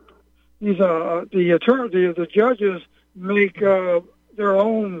judges make their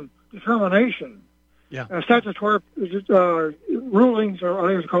own determination. Yeah. Statutory rulings, or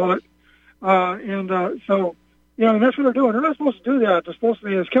I think call it. So, and that's what they're doing. They're not supposed to do that. They're supposed to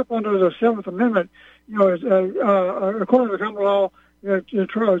be, it's kept under the 7th Amendment. According to the common law,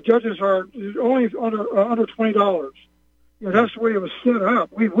 judges are only under $20. That's the way it was set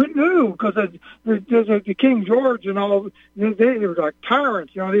up. We knew because the King George and all, they were like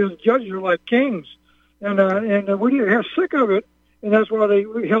tyrants. These judges are like kings, and we got sick of it. And that's why they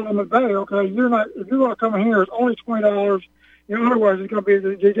held them at bay. Okay, if you're not coming here, it's only $20. Otherwise it's going to be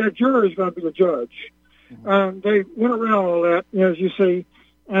the jury is going to be the judge. They went around all that, as you see,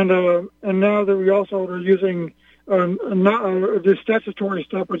 and now that we also are using the statutory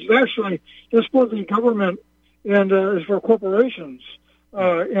stuff, which is actually just for the government and is for corporations.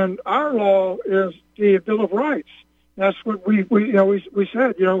 And our law is the Bill of Rights. That's what we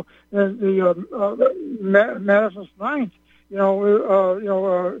said. You know, Madison's Ninth.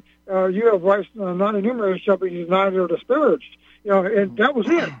 You have rights not enumerated shall be denied or disparaged. You know, and that was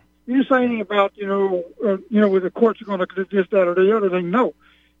it. You didn't say anything about where the courts are going to do this, that, or the other thing. No,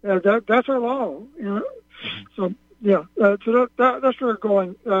 that's our law. You know, so yeah, so that's where they're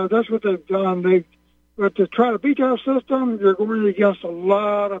going. That's what they've done. But to try to beat our system, they're going against a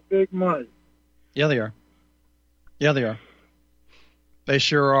lot of big money. Yeah, they are. Yeah, they are. They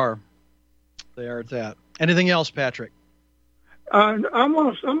sure are. They are at that. Anything else, Patrick? I'm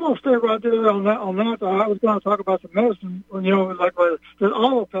gonna stay right there on that. I was going to talk about the medicine, like the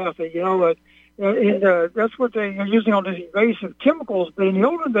allopathy, and that's what they're using on these invasive chemicals. But in the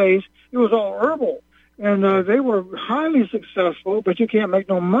olden days, it was all herbal, and they were highly successful. But you can't make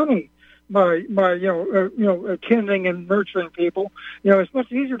no money by tending and nurturing people. It's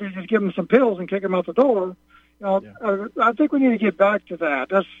much easier to just give them some pills and kick them out the door. I think we need to get back to that.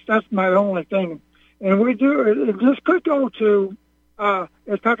 That's my only thing. And we do. This could go to,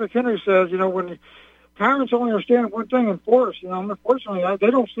 as Patrick Henry says, when tyrants only understand one thing in force. Unfortunately, they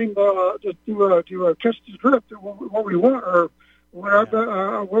don't seem to catch the drift of what we want or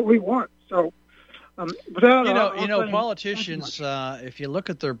what we want. So, politicians. If you look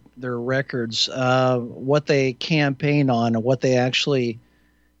at their records, what they campaign on, and what they actually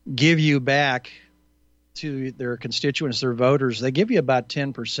give you back to their constituents, their voters, they give you about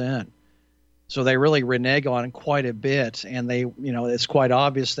 10%. So they really renege on quite a bit, and it's quite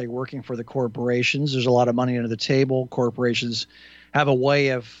obvious they're working for the corporations. There's a lot of money under the table. Corporations have a way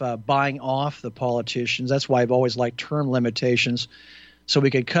of buying off the politicians. That's why I've always liked term limitations, so we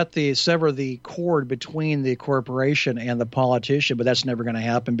could sever the cord between the corporation and the politician. But that's never going to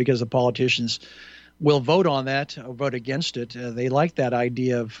happen because the politicians will vote on that or vote against it. They like that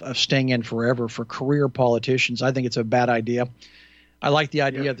idea of staying in forever for career politicians. I think it's a bad idea. I like the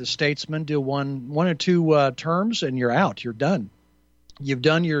idea of the statesman do one or two terms and you're out. You're done. You've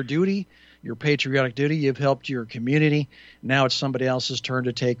done your duty, your patriotic duty. You've helped your community. Now it's somebody else's turn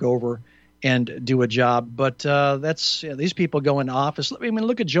to take over and do a job. But these people go into office. I mean,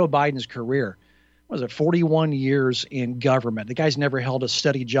 look at Joe Biden's career. What was it, 41 years in government? The guy's never held a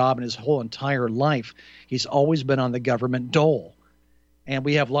steady job in his whole entire life. He's always been on the government dole. And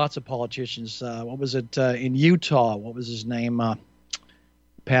we have lots of politicians. What was it in Utah? What was his name?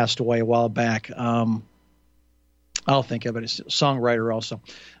 Passed away a while back. I'll think of it. It's a songwriter also.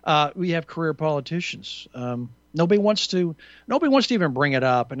 We have career politicians. Nobody wants to even bring it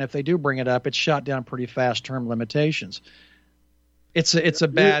up, and if they do bring it up, it's shot down pretty fast. Term limitations. It's a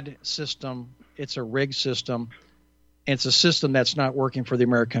bad system. It's a rigged system. It's a system that's not working for the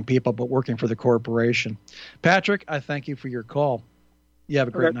American people, but working for the corporation. Patrick, I thank you for your call. You have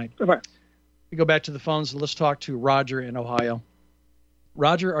a great night. Bye-bye. We go back to the phones and let's talk to Roger in Ohio.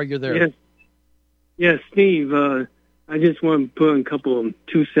 Roger, are you there? Yes, Steve. I just want to put in a couple of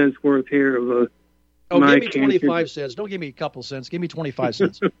 2 cents worth here of my give me 25 cents. Don't give me a couple cents. Give me 25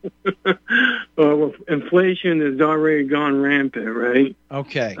 cents. Well, inflation has already gone rampant, right?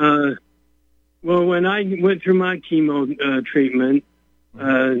 Okay. Well, when I went through my chemo treatment,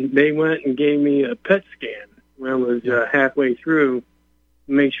 they went and gave me a PET scan when I was halfway through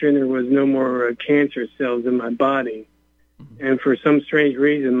to make sure there was no more cancer cells in my body. And for some strange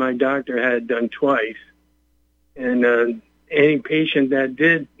reason, my doctor had it done twice. And any patient that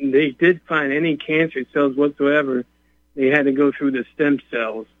they did find any cancer cells whatsoever, they had to go through the stem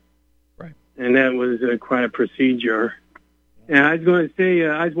cells. Right. And that was quite a procedure. And I was going to say,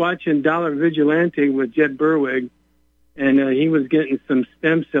 I was watching Dollar Vigilante with Jed Berwig, and he was getting some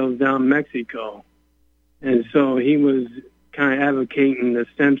stem cells down in Mexico. And so he was kind of advocating the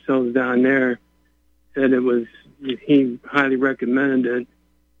stem cells down there, said he highly recommended it.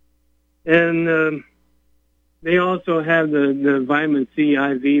 And they also have the vitamin C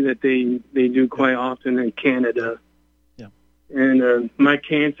IV that they do quite often in Canada. Yeah. And my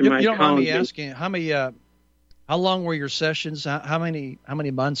cancer, you don't mind me asking how long were your sessions? How many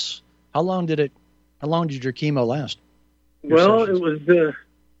months? How long did your chemo last? Well, it was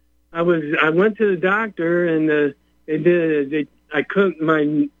I went to the doctor and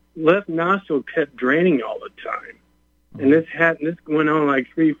my left nostril kept draining all the time. And this went on like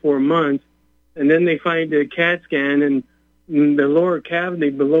 3-4 months. And then they find a CAT scan, and the lower cavity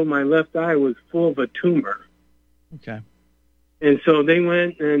below my left eye was full of a tumor. Okay. And so they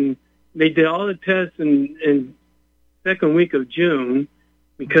went and they did all the tests in second week of June.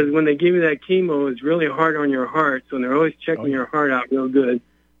 because when they give you that chemo, it's really hard on your heart, so they're always checking your heart out real good.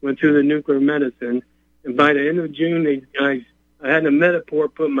 Went through the nuclear medicine, and by the end of June, I had a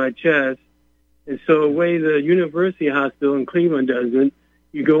Mediport put in my chest, and so the way the University Hospital in Cleveland does it,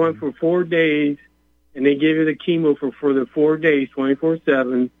 you go in for 4 days, and they give you the chemo for the 4 days,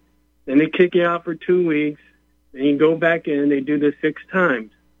 24/7. Then they kick you out for 2 weeks. Then you go back in. They do this 6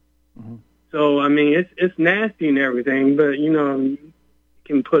 times. Mm-hmm. So I mean, it's nasty and everything, but you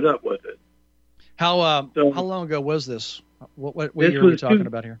can put up with it. How long ago was this? What year are we talking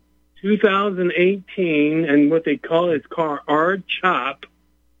about here? 2018, and what they call it's called R-CHOP,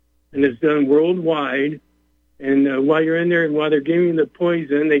 and it's done worldwide. And while you're in there, and while they're giving you the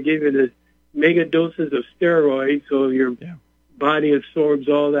poison, they give you the mega doses of steroids, so your body absorbs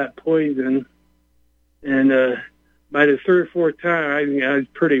all that poison. And by the 3rd or 4th time, I was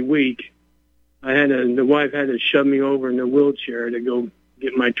pretty weak. The wife had to shove me over in a wheelchair to go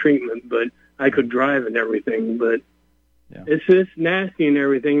get my treatment, but I could drive and everything. But it's nasty and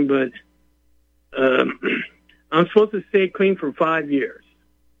everything. But I'm supposed to stay clean for 5 years.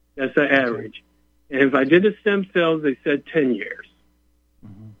 That's the average. And if I did the stem cells, they said 10 years.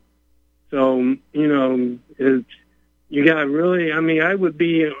 Mm-hmm. So, you got really, I would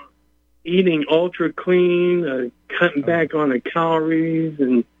be eating ultra clean, cutting back on the calories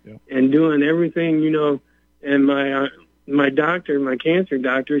and doing everything, and my doctor, my cancer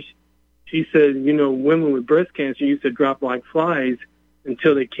doctor, she said, women with breast cancer used to drop like flies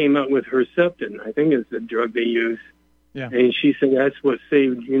until they came out with Herceptin. I think it's the drug they use. Yeah. And she said that's what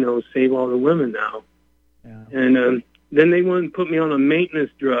saved all the women now. Yeah. And then they wanted to put me on a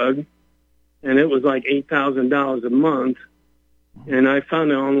maintenance drug, and it was like $8,000 a month. And I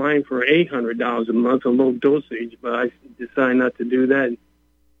found it online for $800 a month, a low dosage, but I decided not to do that.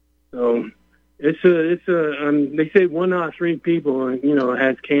 So they say 1 out of 3 people,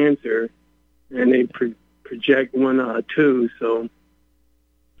 has cancer, and they project 1 out of 2. So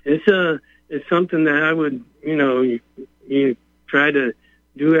it's something that I would, you try to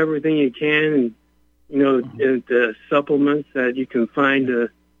do everything you can, and the supplements that you can find to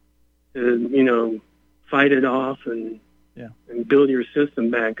fight it off and build your system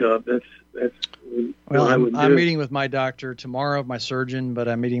back up. That's what I would do. I'm meeting with my doctor tomorrow, my surgeon, but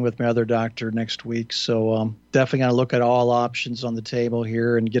I'm meeting with my other doctor next week. So definitely going to look at all options on the table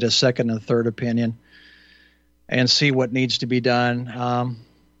here and get a second and third opinion and see what needs to be done.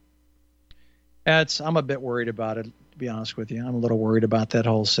 I'm a bit worried about it, to be honest with you. I'm a little worried about that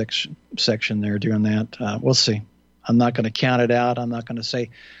whole section there doing that. We'll see. I'm not going to count it out. I'm not going to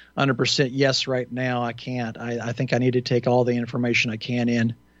say 100% yes right now. I can't. I think I need to take all the information I can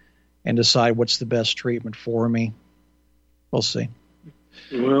in and decide what's the best treatment for me. We'll see.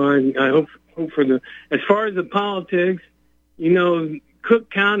 Well, I hope as far as the politics, Cook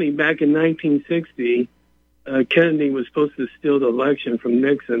County back in 1960, Kennedy was supposed to steal the election from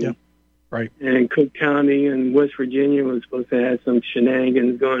Nixon. Yeah. Right. And Cook County and West Virginia was supposed to have some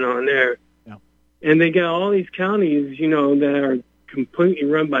shenanigans going on there. Yeah. And they got all these counties, that are completely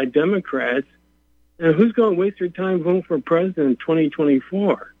run by Democrats. And who's going to waste their time voting for president in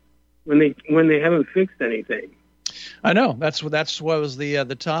 2024 when they haven't fixed anything? I know. That's what was the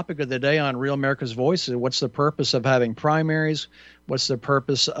topic of the day on Real America's Voice. What's the purpose of having primaries? What's the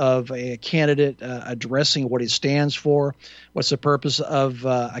purpose of a candidate addressing what he stands for? What's the purpose of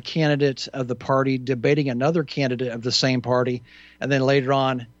a candidate of the party debating another candidate of the same party, and then later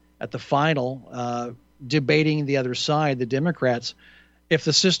on at the final debating the other side, the Democrats? If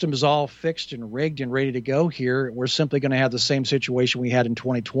the system is all fixed and rigged and ready to go here, we're simply going to have the same situation we had in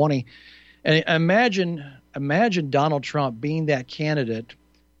 2020. And imagine Donald Trump being that candidate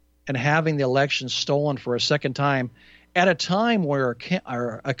and having the election stolen for a second time at a time where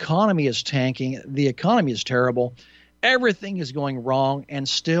our economy is tanking, the economy is terrible, everything is going wrong, and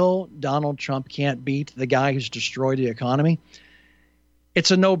still Donald Trump can't beat the guy who's destroyed the economy.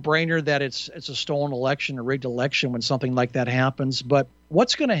 It's a no-brainer that it's a stolen election, a rigged election when something like that happens. But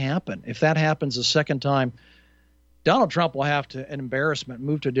what's going to happen if that happens a second time? Donald Trump will have to, an embarrassment,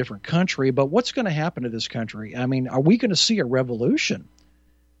 move to a different country. But what's going to happen to this country? I mean, are we going to see a revolution?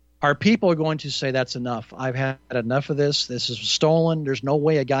 Are people going to say that's enough? I've had enough of this. This is stolen. There's no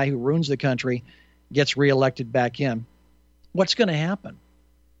way a guy who ruins the country gets reelected back in. What's going to happen?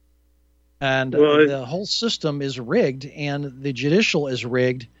 And the whole system is rigged, and the judicial is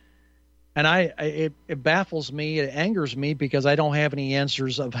rigged. And it baffles me, it angers me, because I don't have any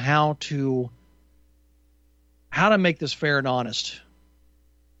answers of how to make this fair and honest.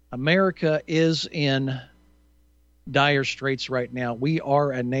 America is in dire straits right now. We are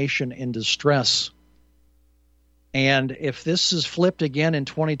a nation in distress. And if this is flipped again in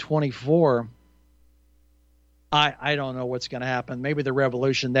 2024, I don't know what's going to happen. Maybe the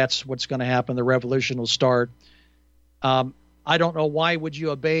revolution, that's what's going to happen. The revolution will start. I don't know, why would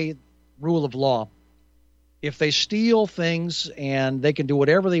you obey rule of law? If they steal things and they can do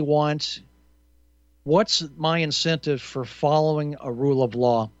whatever they want, what's my incentive for following a rule of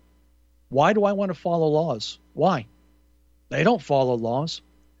law? Why do I want to follow laws? Why? They don't follow laws.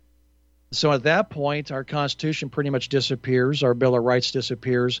 So at that point, our Constitution pretty much disappears. Our Bill of Rights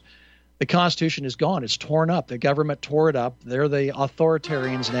disappears. The Constitution is gone. It's torn up. The government tore it up. They're the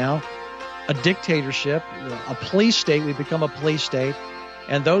authoritarians now. A dictatorship, a police state. We become a police state.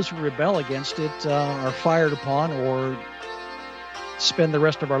 And those who rebel against it are fired upon or spend the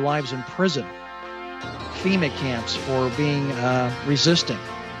rest of our lives in prison. FEMA camps for being resisting.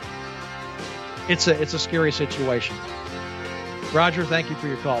 It's a scary situation. Roger, thank you for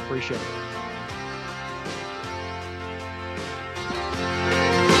your call. Appreciate it.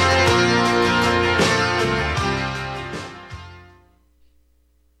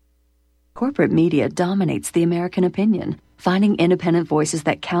 Corporate media dominates the American opinion. Finding independent voices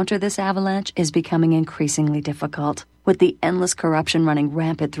that counter this avalanche is becoming increasingly difficult. With the endless corruption running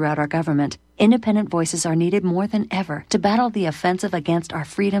rampant throughout our government, independent voices are needed more than ever to battle the offensive against our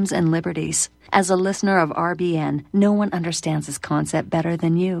freedoms and liberties. As a listener of RBN, no one understands this concept better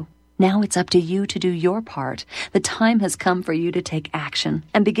than you. Now it's up to you to do your part. The time has come for you to take action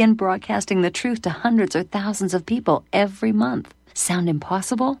and begin broadcasting the truth to hundreds or thousands of people every month. Sound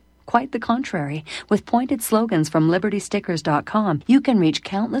impossible? Quite the contrary. With pointed slogans from LibertyStickers.com, you can reach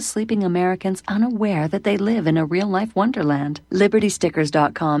countless sleeping Americans unaware that they live in a real-life wonderland.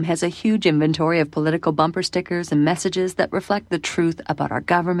 LibertyStickers.com has a huge inventory of political bumper stickers and messages that reflect the truth about our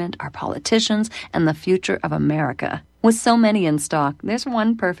government, our politicians, and the future of America. With so many in stock, there's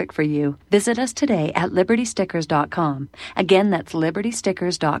one perfect for you. Visit us today at LibertyStickers.com. Again, that's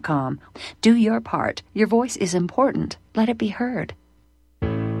LibertyStickers.com. Do your part. Your voice is important. Let it be heard.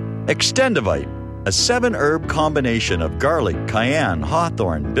 Extendivite, a 7-herb combination of garlic, cayenne,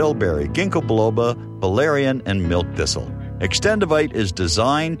 hawthorn, bilberry, ginkgo biloba, valerian, and milk thistle. Extendivite is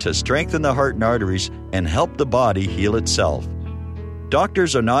designed to strengthen the heart and arteries and help the body heal itself.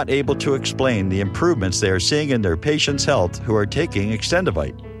 Doctors are not able to explain the improvements they are seeing in their patients' health who are taking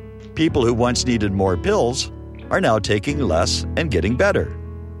Extendivite. People who once needed more pills are now taking less and getting better.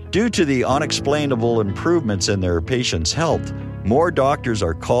 Due to the unexplainable improvements in their patients' health, more doctors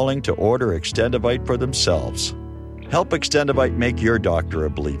are calling to order Extendivite for themselves. Help Extendivite make your doctor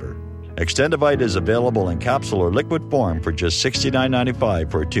a believer. Extendivite is available in capsule or liquid form for just $69.95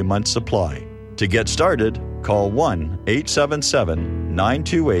 for a 2-month supply. To get started, call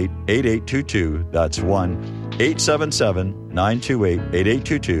 1-877-928-8822. That's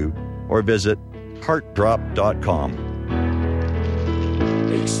 1-877-928-8822. Or visit heartdrop.com.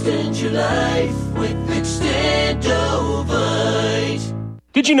 Extend your life with Extendovite.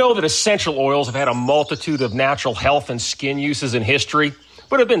 Did you know that essential oils have had a multitude of natural health and skin uses in history,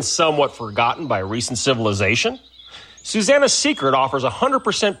 but have been somewhat forgotten by recent civilization? Susanna's Secret offers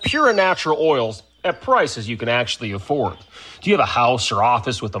 100% pure and natural oils at prices you can actually afford. Do you have a house or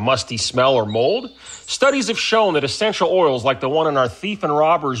office with a musty smell or mold? Studies have shown that essential oils like the one in our Thief and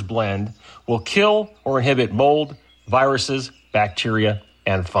Robbers blend will kill or inhibit mold, viruses, bacteria,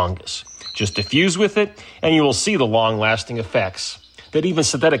 and fungus. Just diffuse with it, and you will see the long-lasting effects that even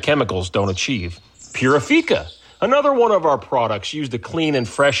synthetic chemicals don't achieve. Purifica, another one of our products used to clean and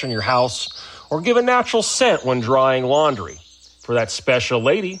freshen your house or give a natural scent when drying laundry. For that special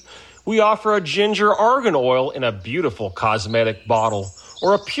lady, we offer a ginger argan oil in a beautiful cosmetic bottle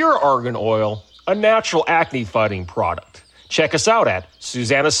or a pure argan oil, a natural acne-fighting product. Check us out at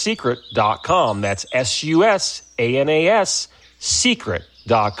SusannaSecret.com. That's SUSANAS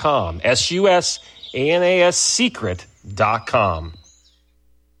Secret.com. SUSANAS Secret.com.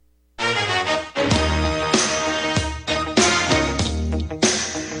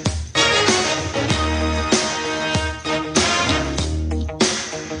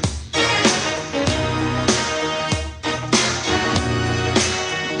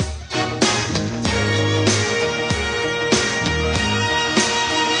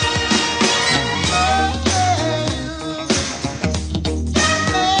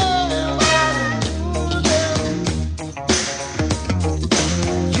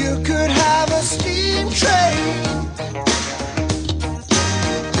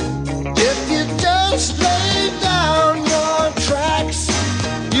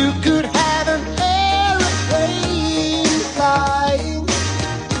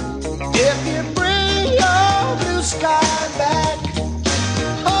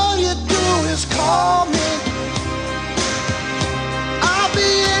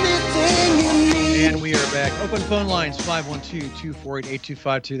 Open phone lines,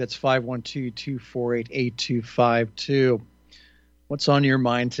 512-248-8252. That's 512-248-8252. What's on your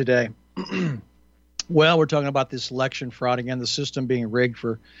mind today? Well, we're talking about this election fraud again, the system being rigged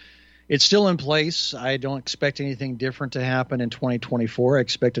for. It's still in place. I don't expect anything different to happen in 2024. I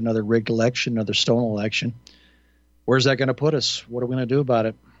expect another rigged election, another stolen election. Where's that going to put us? What are we going to do about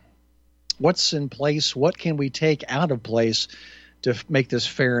it? What's in place? What can we take out of place to make this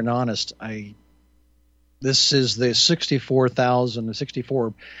fair and honest? This is the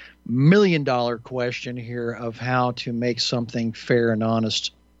 $64 million question here of how to make something fair and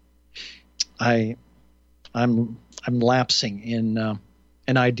honest. I'm lapsing in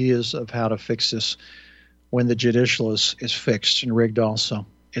ideas of how to fix this when the judicial is fixed and rigged also.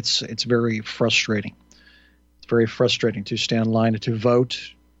 It's very frustrating. It's very frustrating to stand in line, to vote,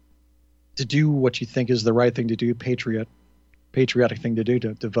 to do what you think is the right thing to do, patriotic thing to do,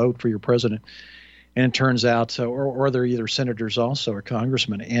 to vote for your president. And it turns out, or they're either senators also or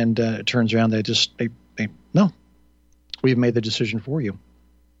congressmen, and it turns around they no, we've made the decision for you.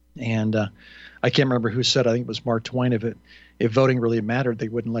 And I can't remember who said, I think it was Mark Twain, if voting really mattered, they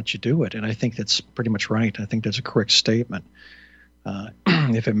wouldn't let you do it. And I think that's pretty much right. I think that's a correct statement.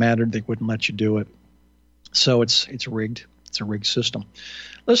 If it mattered, they wouldn't let you do it. So it's rigged. It's a rigged system.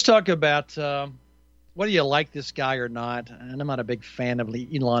 Let's talk about whether you like this guy or not. And I'm not a big fan of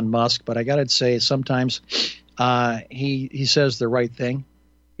Elon Musk, but I got to say sometimes he says the right thing.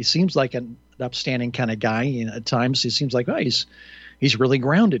 He seems like an upstanding kind of guy. And at times he seems like, he's really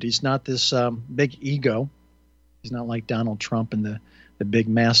grounded. He's not this big ego. He's not like Donald Trump and the big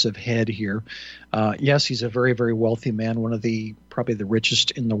massive head here. Yes, he's a very, very wealthy man, one of probably the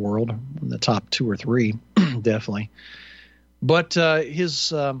richest in the world, in the top 2 or 3, definitely. But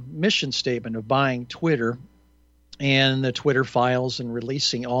his mission statement of buying Twitter and the Twitter files and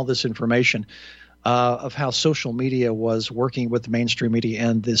releasing all this information of how social media was working with the mainstream media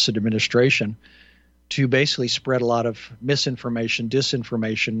and this administration to basically spread a lot of misinformation,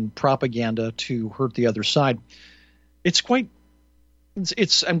 disinformation, propaganda to hurt the other side.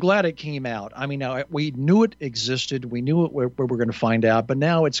 I'm glad it came out. I mean, we knew it existed. We knew what we were going to find out, but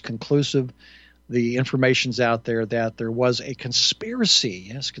now it's conclusive. The information's out there that there was a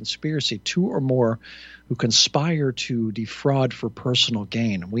conspiracy, 2 or more who conspire to defraud for personal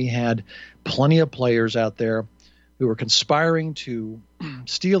gain. We had plenty of players out there who were conspiring to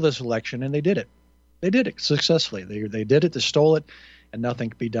steal this election, and they did it. They did it successfully. They did it. They stole it, and nothing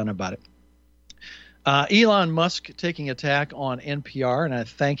could be done about it. Elon Musk taking attack on NPR, and I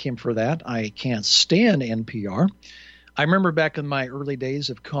thank him for that. I can't stand NPR. I remember back in my early days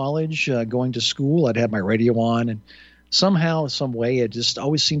of college, going to school, I'd have my radio on, and somehow, some way, it just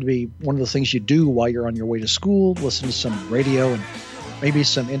always seemed to be one of the things you do while you're on your way to school, listen to some radio and maybe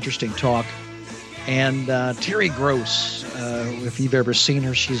some interesting talk. And Terry Gross, if you've ever seen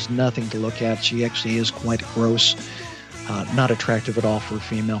her, she's nothing to look at. She actually is quite gross, not attractive at all for a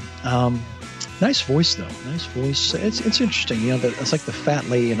female. Nice voice, though. Nice voice. It's interesting. It's like the fat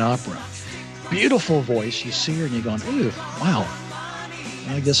lady in opera. Beautiful voice. You see her and you're going, ooh, wow.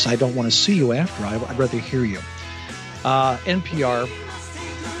 I guess I don't want to see you after. I'd rather hear you. NPR,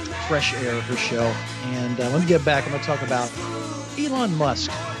 Fresh Air, her show. And let me get back. I'm going to talk about Elon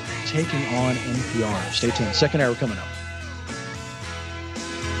Musk taking on NPR. Stay tuned. Second hour coming up.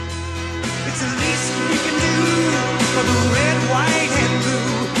 It's the least we can do for the red, white, and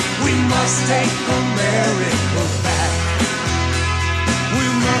blue. We must take America back. We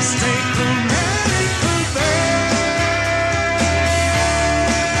must take America back.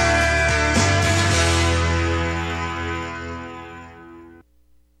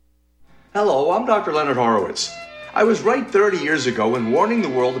 Hello, I'm Dr. Leonard Horowitz. I was right 30 years ago in warning the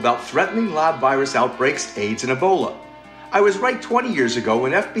world about threatening lab virus outbreaks, AIDS, and Ebola. I was right 20 years ago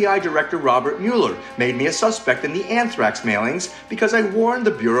when FBI Director Robert Mueller made me a suspect in the anthrax mailings because I warned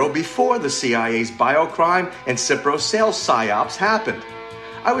the Bureau before the CIA's biocrime and Cipro sales psyops happened.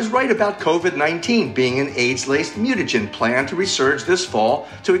 I was right about COVID-19 being an AIDS-laced mutagen planned to resurge this fall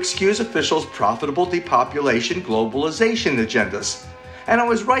to excuse officials' profitable depopulation globalization agendas. And I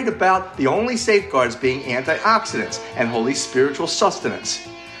was right about the only safeguards being antioxidants and holy spiritual sustenance.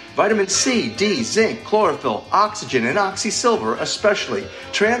 Vitamin C, D, zinc, chlorophyll, oxygen, and oxysilver especially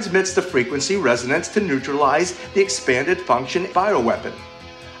transmits the frequency resonance to neutralize the expanded function bioweapon.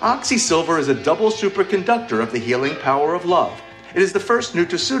 Oxysilver is a double superconductor of the healing power of love. It is the first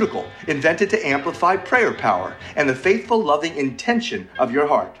nutraceutical invented to amplify prayer power and the faithful, loving intention of your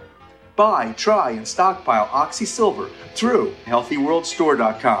heart. Buy, try, and stockpile Oxysilver through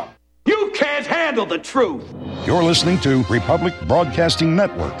HealthyWorldStore.com. You can't handle the truth. You're listening to Republic Broadcasting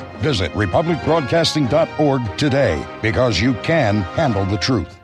Network. Visit republicbroadcasting.org today, because you can handle the truth.